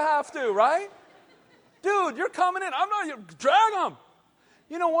nose if you have to, right? Dude, you're coming in. Drag him.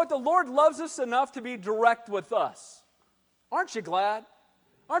 You know what? The Lord loves us enough to be direct with us. Aren't you glad?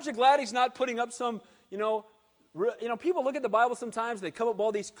 Aren't you glad He's not putting up some, people look at the Bible sometimes, they come up with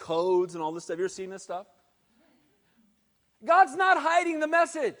all these codes and all this stuff. Have you ever seen this stuff? God's not hiding the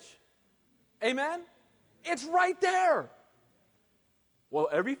message. Amen? It's right there. Well,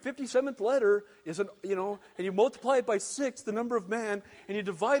 every 57th letter is and you multiply it by 6, the number of man, and you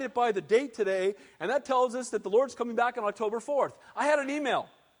divide it by the date today, and that tells us that the Lord's coming back on October 4th. I had an email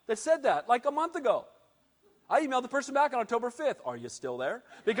that said that like a month ago. I emailed the person back on October 5th. Are you still there?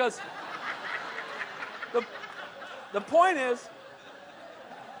 Because the point is,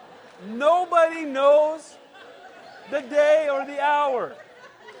 nobody knows the day or the hour.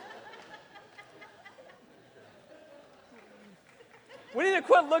 We need to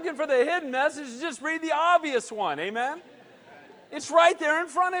quit looking for the hidden message and just read the obvious one. Amen? It's right there in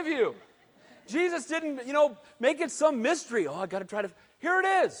front of you. Jesus didn't, make it some mystery. Oh, I got to try to. Here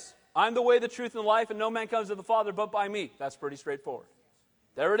it is. I'm the way, the truth, and the life, and no man comes to the Father but by me. That's pretty straightforward.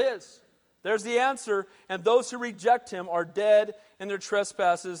 There it is. There's the answer. And those who reject Him are dead in their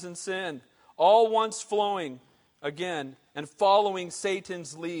trespasses and sin. All once flowing, again, and following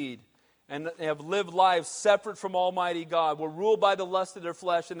Satan's lead. And they have lived lives separate from Almighty God. We're ruled by the lust of their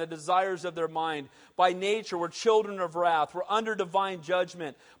flesh and the desires of their mind. By nature, we're children of wrath. We're under divine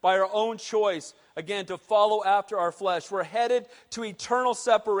judgment. By our own choice, again, to follow after our flesh. We're headed to eternal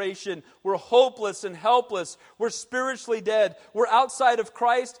separation. We're hopeless and helpless. We're spiritually dead. We're outside of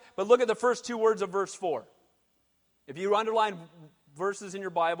Christ. But look at the first 2 words of verse 4. If you underline verses in your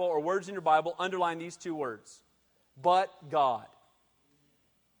Bible or words in your Bible, underline these 2 words. But God.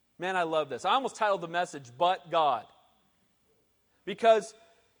 Man, I love this. I almost titled the message, But God. Because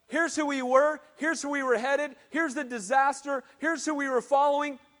here's who we were, here's who we were headed, here's the disaster, here's who we were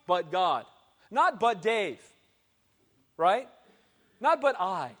following, but God. Not but Dave, right? Not but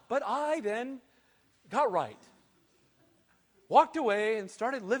I then got right. Walked away and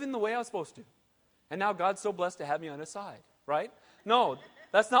started living the way I was supposed to. And now God's so blessed to have me on His side, right? No,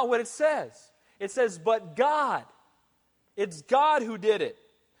 That's not what it says. It says, but God. It's God who did it.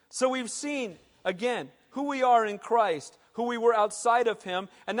 So we've seen, again, who we are in Christ, who we were outside of Him.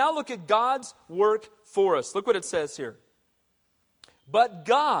 And now look at God's work for us. Look what it says here. But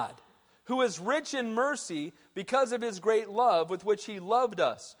God, who is rich in mercy because of His great love with which He loved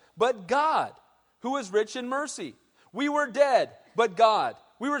us. But God, who is rich in mercy. We were dead, but God.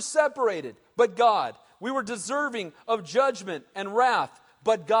 We were separated, but God. We were deserving of judgment and wrath,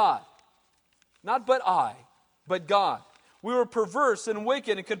 but God. Not but I, but God. We were perverse and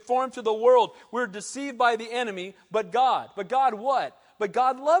wicked and conformed to the world. We were deceived by the enemy, but God. But God what? But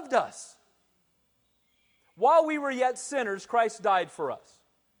God loved us. While we were yet sinners, Christ died for us.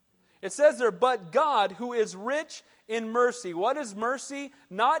 It says there, but God, who is rich in mercy. What is mercy?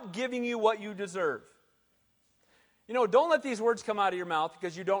 Not giving you what you deserve. You know, don't let these words come out of your mouth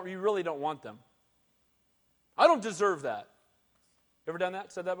because you really don't want them. I don't deserve that. Ever done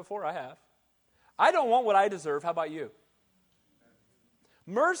that? Said that before? I have. I don't want what I deserve. How about you?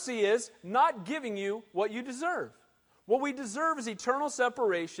 Mercy is not giving you what you deserve. What we deserve is eternal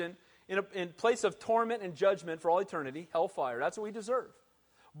separation in place of torment and judgment for all eternity, hellfire. That's what we deserve.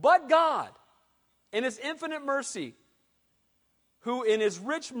 But God, in His infinite mercy, who in His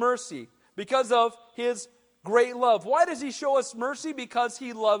rich mercy, because of His great love. Why does He show us mercy? Because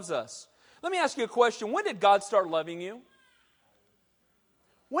He loves us. Let me ask you a question. When did God start loving you?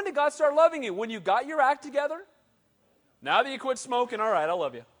 When did God start loving you? When you got your act together? Now that you quit smoking, all right, I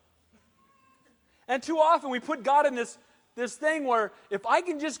love you. And too often we put God in this thing where if I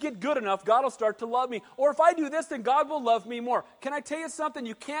can just get good enough, God will start to love me. Or if I do this, then God will love me more. Can I tell you something?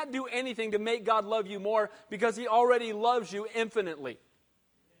 You can't do anything to make God love you more because He already loves you infinitely. Isn't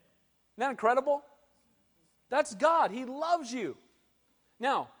that incredible? That's God. He loves you.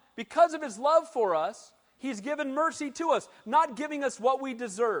 Now, because of His love for us, He's given mercy to us, not giving us what we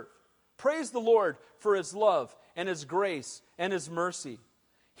deserve. Praise the Lord for His love and His grace and His mercy.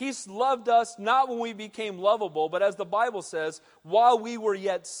 He's loved us not when we became lovable, but as the Bible says, while we were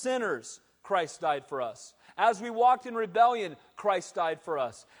yet sinners, Christ died for us. As we walked in rebellion, Christ died for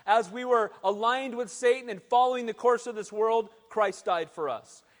us. As we were aligned with Satan and following the course of this world, Christ died for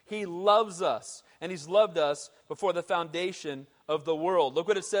us. He loves us, and He's loved us before the foundation of the world. Look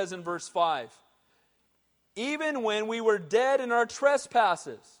what it says in verse 5. Even when we were dead in our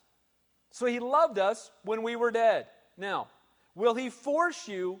trespasses. So He loved us when we were dead. Now, will He force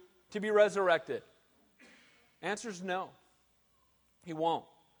you to be resurrected? Answer is no. He won't.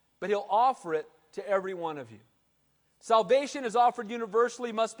 But He'll offer it to every one of you. Salvation is offered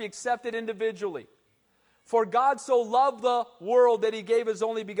universally, must be accepted individually. For God so loved the world that He gave His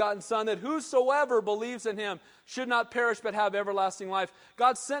only begotten Son, that whosoever believes in Him should not perish but have everlasting life.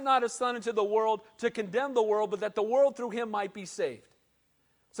 God sent not His Son into the world to condemn the world, but that the world through Him might be saved.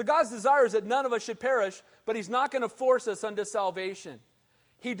 So God's desire is that none of us should perish, but He's not going to force us unto salvation.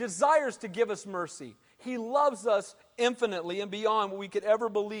 He desires to give us mercy. He loves us infinitely and beyond what we could ever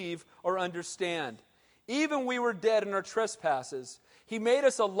believe or understand. Even we were dead in our trespasses. He made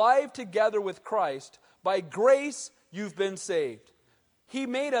us alive together with Christ. By grace you've been saved. He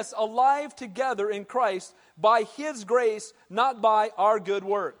made us alive together in Christ by His grace, not by our good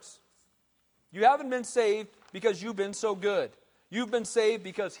works. You haven't been saved because you've been so good. You've been saved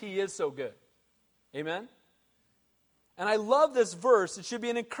because He is so good. Amen? And I love this verse. It should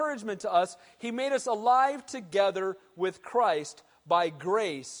be an encouragement to us. He made us alive together with Christ. By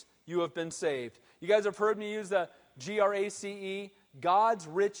grace you have been saved. You guys have heard me use the GRACE, God's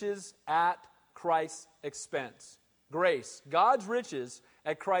riches at Christ's expense. Grace. God's riches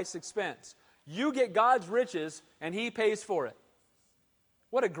at Christ's expense. You get God's riches and He pays for it.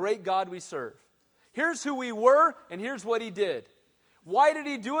 What a great God we serve. Here's who we were and here's what He did. Why did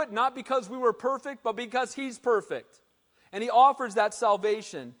He do it? Not because we were perfect, but because He's perfect. And He offers that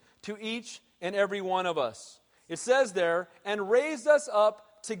salvation to each and every one of us. It says there, and raised us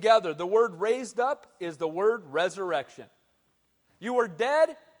up together. The word raised up is the word resurrection. You were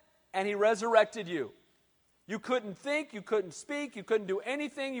dead and He resurrected you. You couldn't think, you couldn't speak, you couldn't do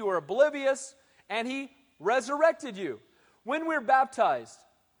anything, you were oblivious, and He resurrected you. When we're baptized,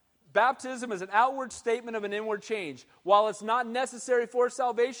 baptism is an outward statement of an inward change. While it's not necessary for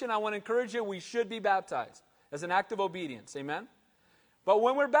salvation, I want to encourage you, we should be baptized as an act of obedience. Amen? But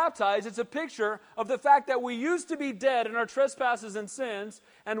when we're baptized, it's a picture of the fact that we used to be dead in our trespasses and sins,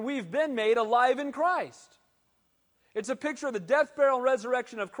 and we've been made alive in Christ. It's a picture of the death, burial, and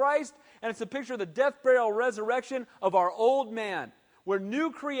resurrection of Christ, and it's a picture of the death, burial, resurrection of our old man. We're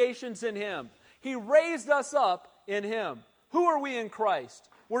new creations in Him. He raised us up in Him. Who are we in Christ?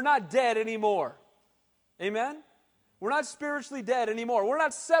 We're not dead anymore. Amen? We're not spiritually dead anymore. We're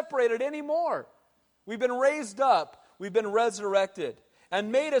not separated anymore. We've been raised up. We've been resurrected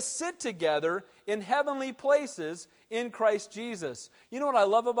and made us sit together in heavenly places in Christ Jesus. You know what I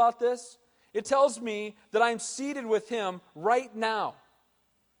love about this? It tells me that I'm seated with Him right now.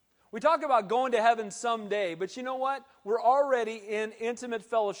 We talk about going to heaven someday, but you know what? We're already in intimate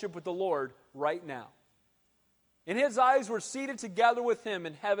fellowship with the Lord right now. In His eyes, we're seated together with Him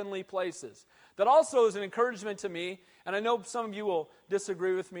in heavenly places. That also is an encouragement to me, and I know some of you will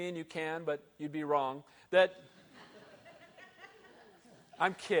disagree with me, and you can, but you'd be wrong, that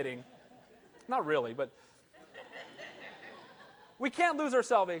I'm kidding. Not really, but we can't lose our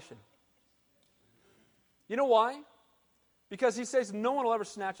salvation. You know why? Because He says no one will ever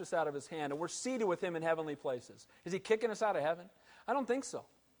snatch us out of His hand, and we're seated with Him in heavenly places. Is He kicking us out of heaven? I don't think so.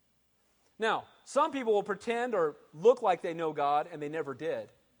 Now, some people will pretend or look like they know God, and they never did.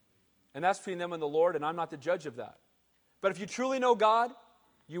 And that's between them and the Lord, and I'm not the judge of that. But if you truly know God,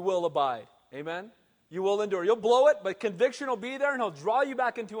 you will abide. Amen? You will endure. You'll blow it, but conviction will be there, and He'll draw you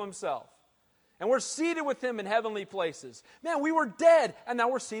back into Himself. And we're seated with Him in heavenly places. Man, we were dead, and now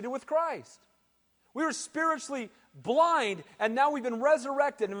we're seated with Christ. We were spiritually blind, and now we've been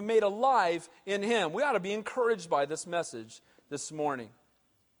resurrected and made alive in Him. We ought to be encouraged by this message this morning.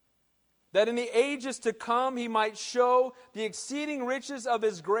 That in the ages to come He might show the exceeding riches of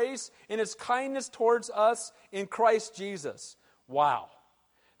His grace in His kindness towards us in Christ Jesus. Wow.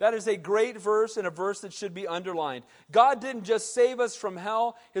 That is a great verse and a verse that should be underlined. God didn't just save us from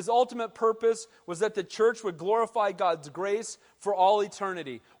hell. His ultimate purpose was that the church would glorify God's grace for all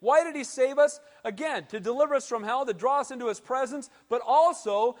eternity. Why did He save us? Again, to deliver us from hell, to draw us into His presence, but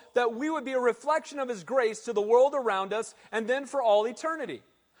also that we would be a reflection of His grace to the world around us and then for all eternity.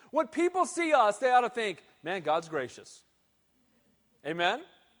 When people see us, they ought to think, man, God's gracious. Amen?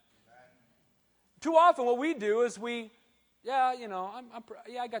 Too often what we do is I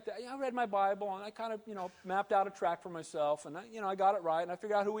got that. I read my Bible, and I kind of, mapped out a track for myself, and I got it right, and I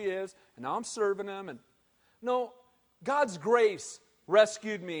figured out who He is, and now I'm serving Him. And no, God's grace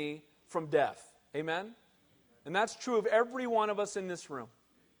rescued me from death. Amen? And that's true of every one of us in this room.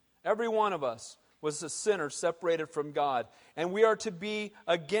 Every one of us was a sinner separated from God. And we are to be,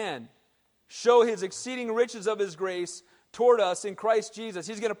 again, show His exceeding riches of His grace toward us in Christ Jesus.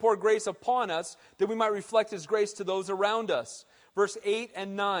 He's going to pour grace upon us that we might reflect His grace to those around us. Verse 8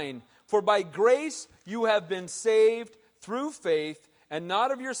 and 9. For by grace you have been saved through faith, and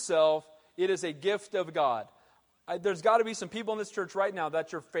not of yourself. It is a gift of God. There's got to be some people in this church right now,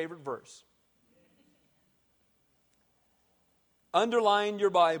 that's your favorite verse. Underline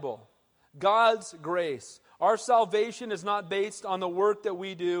your Bible. God's grace. Our salvation is not based on the work that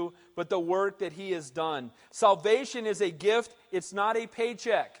we do, but the work that He has done. Salvation is a gift. It's not a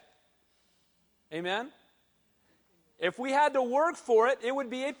paycheck. Amen? If we had to work for it, it would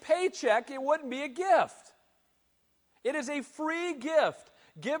be a paycheck. It wouldn't be a gift. It is a free gift,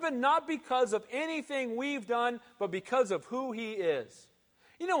 given not because of anything we've done, but because of who He is.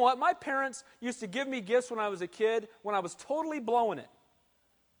 You know what? My parents used to give me gifts when I was a kid, when I was totally blowing it.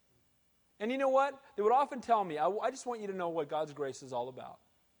 And you know what? They would often tell me, I just want you to know what God's grace is all about.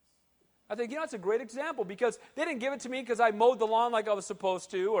 I think, it's a great example because they didn't give it to me because I mowed the lawn like I was supposed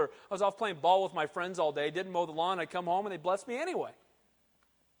to, or I was off playing ball with my friends all day, didn't mow the lawn, I'd come home and they blessed me anyway.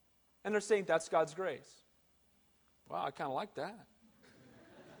 And they're saying that's God's grace. Wow, I kind of like that.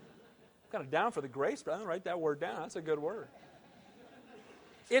 I'm kind of down for the grace, but I don't write that word down. That's a good word.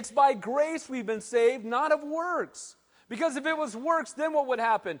 It's by grace we've been saved, not of works. Because if it was works, then what would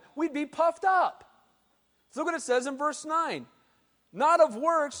happen? We'd be puffed up. So look what it says in verse 9. Not of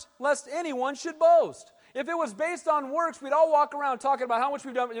works, lest anyone should boast. If it was based on works, we'd all walk around talking about how much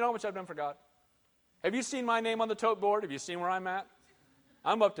we've done. You know how much I've done for God? Have you seen my name on the tote board? Have you seen where I'm at?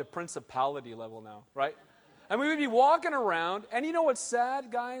 I'm up to principality level now, right? And we would be walking around, and you know what's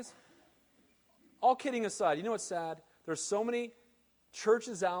sad, guys? All kidding aside, you know what's sad? There's so many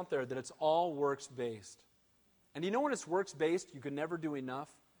churches out there that it's all works-based. And you know when it's works-based, you can never do enough?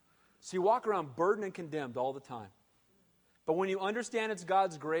 So you walk around burdened and condemned all the time. But when you understand it's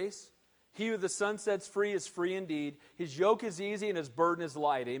God's grace, He who the Son sets free is free indeed. His yoke is easy and His burden is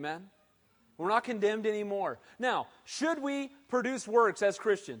light. Amen? We're not condemned anymore. Now, should we produce works as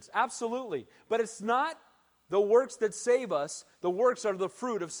Christians? Absolutely. But it's not the works that save us. The works are the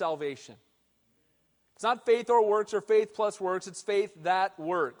fruit of salvation. It's not faith or works or faith plus works. It's faith that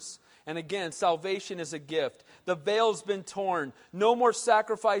works. And again, salvation is a gift. The veil's been torn. No more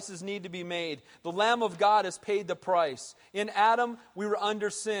sacrifices need to be made. The Lamb of God has paid the price. In Adam, we were under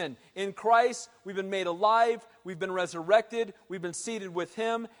sin. In Christ, we've been made alive. We've been resurrected. We've been seated with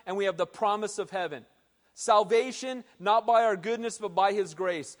Him. And we have the promise of heaven. Salvation, not by our goodness, but by His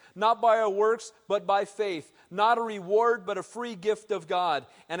grace. Not by our works, but by faith. Not a reward, but a free gift of God.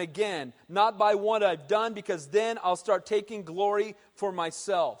 And again, not by what I've done, because then I'll start taking glory for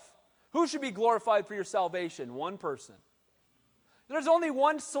myself. Who should be glorified for your salvation? One person. There's only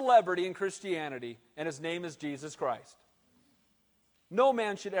one celebrity in Christianity, and His name is Jesus Christ. No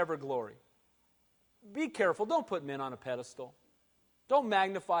man should ever glory. Be careful. Don't put men on a pedestal. Don't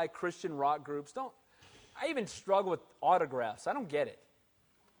magnify Christian rock groups. I even struggle with autographs. I don't get it.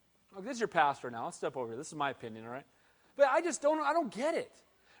 Look, this is your pastor now. I'll step over here. This is my opinion, all right? But I don't get it.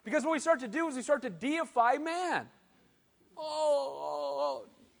 Because what we start to do is we start to deify man.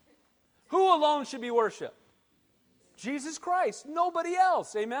 Who alone should be worshipped? Jesus Christ. Nobody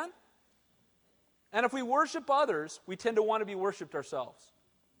else. Amen? And if we worship others, we tend to want to be worshipped ourselves.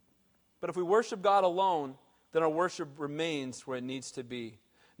 But if we worship God alone, then our worship remains where it needs to be.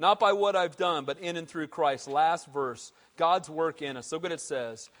 Not by what I've done, but in and through Christ. Last verse, God's work in us. Look what it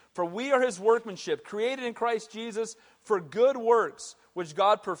says. For we are His workmanship, created in Christ Jesus for good works, which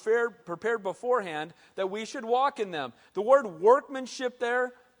God prepared beforehand, that we should walk in them. The word workmanship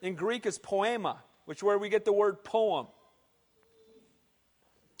there in Greek is poema, which is where we get the word poem.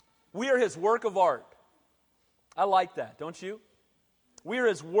 We are His work of art. I like that, don't you? We are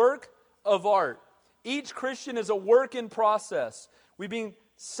His work of art. Each Christian is a work in process. We're being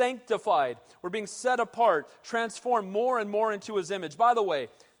sanctified. We're being set apart, transformed more and more into His image. By the way,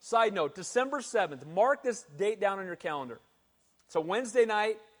 side note, December 7th, mark this date down on your calendar. It's a Wednesday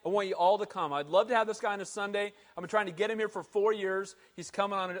night. I want you all to come. I'd love to have this guy on a Sunday. I've been trying to get him here for 4 years. He's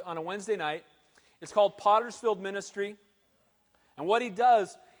coming on a Wednesday night. It's called Potter's Field Ministry. And what he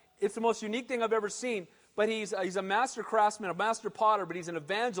does, it's the most unique thing I've ever seen. But he's a master craftsman, a master potter, but he's an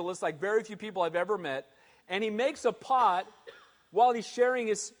evangelist like very few people I've ever met. And he makes a pot while he's sharing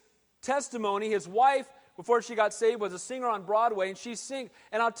his testimony. His wife, before she got saved, was a singer on Broadway, and she sings.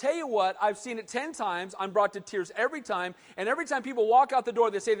 And I'll tell you what, I've seen it 10 times. I'm brought to tears every time. And every time people walk out the door,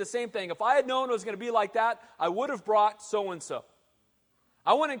 they say the same thing. If I had known it was going to be like that, I would have brought so-and-so.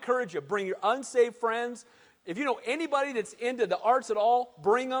 I want to encourage you, bring your unsaved friends. If you know anybody that's into the arts at all,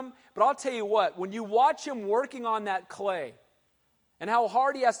 bring them. But I'll tell you what, when you watch him working on that clay and how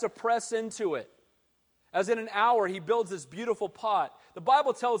hard he has to press into it, as in an hour he builds this beautiful pot, the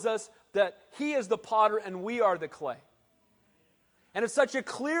Bible tells us that he is the potter and we are the clay. And it's such a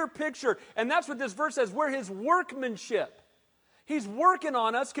clear picture. And that's what this verse says. We're His workmanship. He's working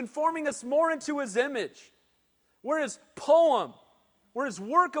on us, conforming us more into His image. We're His poem. We're His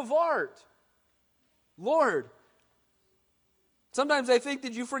work of art. Lord, sometimes I think,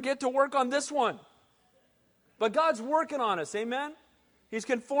 did you forget to work on this one? But God's working on us, amen? He's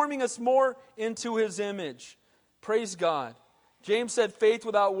conforming us more into His image. Praise God. James said faith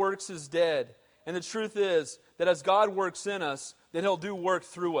without works is dead. And the truth is that as God works in us, then He'll do work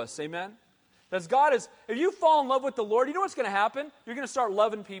through us, amen? If you fall in love with the Lord, you know what's going to happen? You're going to start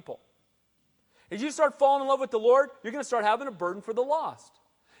loving people. As you start falling in love with the Lord, you're going to start having a burden for the lost.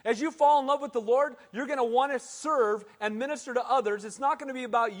 As you fall in love with the Lord, you're going to want to serve and minister to others. It's not going to be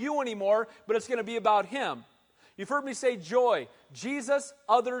about you anymore, but it's going to be about Him. You've heard me say joy. Jesus,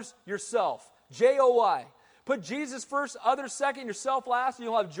 others, yourself. J-O-Y. Put Jesus first, others second, yourself last, and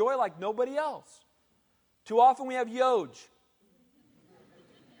you'll have joy like nobody else. Too often we have yoj.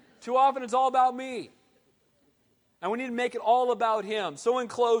 Too often it's all about me. And we need to make it all about Him. So in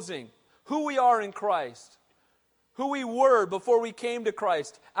closing, who we are in Christ. Who we were before we came to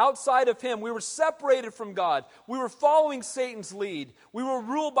Christ. Outside of Him, we were separated from God. We were following Satan's lead. We were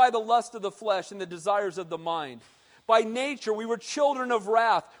ruled by the lust of the flesh and the desires of the mind. By nature, we were children of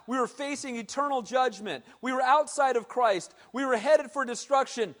wrath. We were facing eternal judgment. We were outside of Christ. We were headed for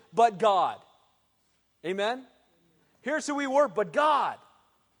destruction, but God. Amen? Here's who we were, but God.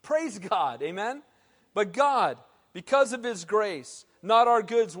 Praise God. Amen? But God, because of His grace, not our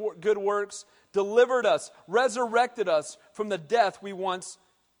good works, delivered us, resurrected us from the death we once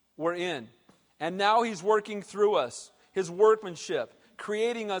were in. And now He's working through us, His workmanship,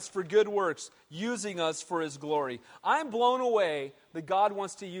 creating us for good works, using us for His glory. I'm blown away that God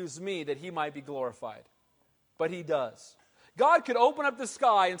wants to use me that He might be glorified. But He does. God could open up the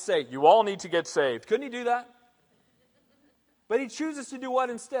sky and say, you all need to get saved. Couldn't He do that? But He chooses to do what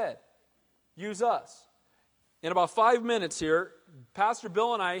instead? Use us. In about 5 minutes here, Pastor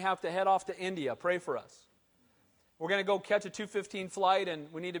Bill and I have to head off to India. Pray for us. We're going to go catch a 2:15 flight,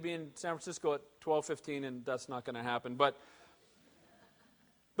 and we need to be in San Francisco at 12:15, and that's not going to happen. But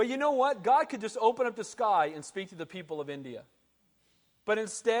you know what? God could just open up the sky and speak to the people of India. But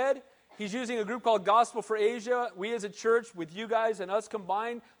instead, He's using a group called Gospel for Asia. We as a church, with you guys and us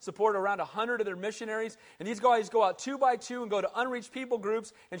combined, support around 100 of their missionaries. And these guys go out 2 by 2 and go to unreached people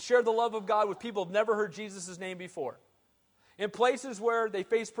groups and share the love of God with people who have never heard Jesus' name before, in places where they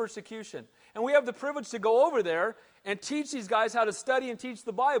face persecution. And we have the privilege to go over there and teach these guys how to study and teach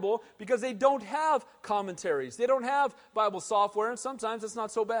the Bible, because they don't have commentaries. They don't have Bible software, and sometimes it's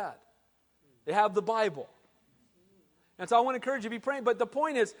not so bad. They have the Bible. And so I want to encourage you to be praying. But the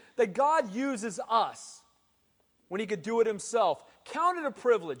point is that God uses us when He could do it Himself. Count it a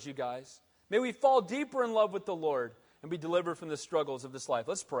privilege, you guys. May we fall deeper in love with the Lord and be delivered from the struggles of this life.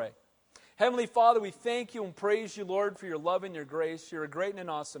 Let's pray. Heavenly Father, we thank You and praise You, Lord, for Your love and Your grace. You're a great and an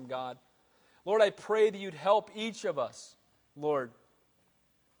awesome God. Lord, I pray that You'd help each of us, Lord,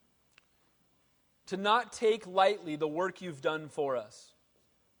 to not take lightly the work You've done for us.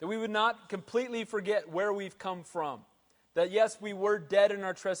 That we would not completely forget where we've come from. That yes, we were dead in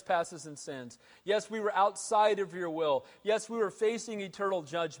our trespasses and sins. Yes, we were outside of Your will. Yes, we were facing eternal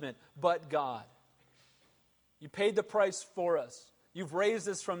judgment. But God, You paid the price for us. You've raised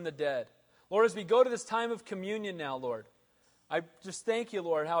us from the dead. Lord, as we go to this time of communion now, Lord, I just thank You,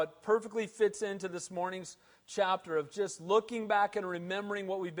 Lord, how it perfectly fits into this morning's chapter of just looking back and remembering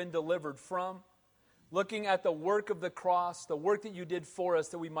what we've been delivered from, looking at the work of the cross, the work that You did for us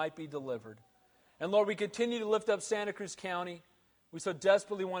that we might be delivered. And Lord, we continue to lift up Santa Cruz County. We so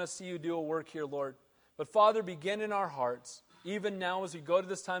desperately want to see You do a work here, Lord. But Father, begin in our hearts, even now as we go to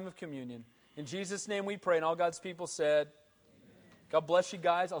this time of communion. In Jesus' name we pray, and all God's people said, amen. God bless you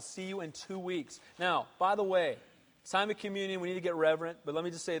guys. I'll see you in 2 weeks. Now, by the way, it's time of communion. We need to get reverent, but let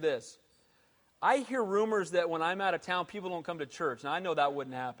me just say this. I hear rumors that when I'm out of town, people don't come to church. Now, I know that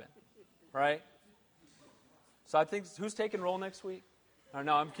wouldn't happen, right? So I think, who's taking roll next week? Oh,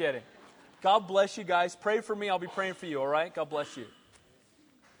 no, I'm kidding. God bless you guys. Pray for me. I'll be praying for you, all right? God bless you.